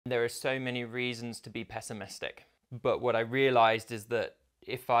There are so many reasons to be pessimistic, but what I realized is that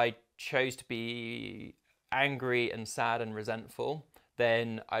if I chose to be angry and sad and resentful,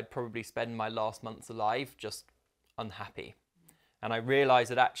 then I'd probably spend my last months alive just unhappy. And I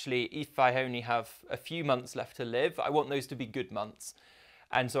realized that actually, if I only have a few months left to live, I want those to be good months.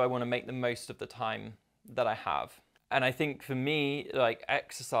 And so I want to make the most of the time that I have. And I think for me, like,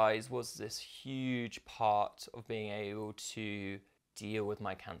 exercise was this huge part of being able to deal with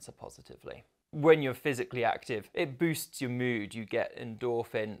my cancer positively. When you're physically active, it boosts your mood, you get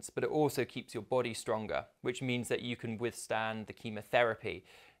endorphins, but it also keeps your body stronger, which means that you can withstand the chemotherapy.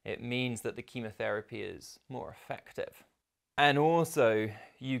 It means that the chemotherapy is more effective. And also,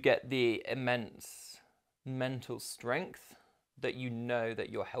 you get the immense mental strength that you know that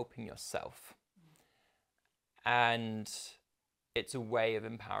you're helping yourself. And it's a way of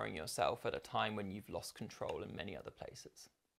empowering yourself at a time when you've lost control in many other places.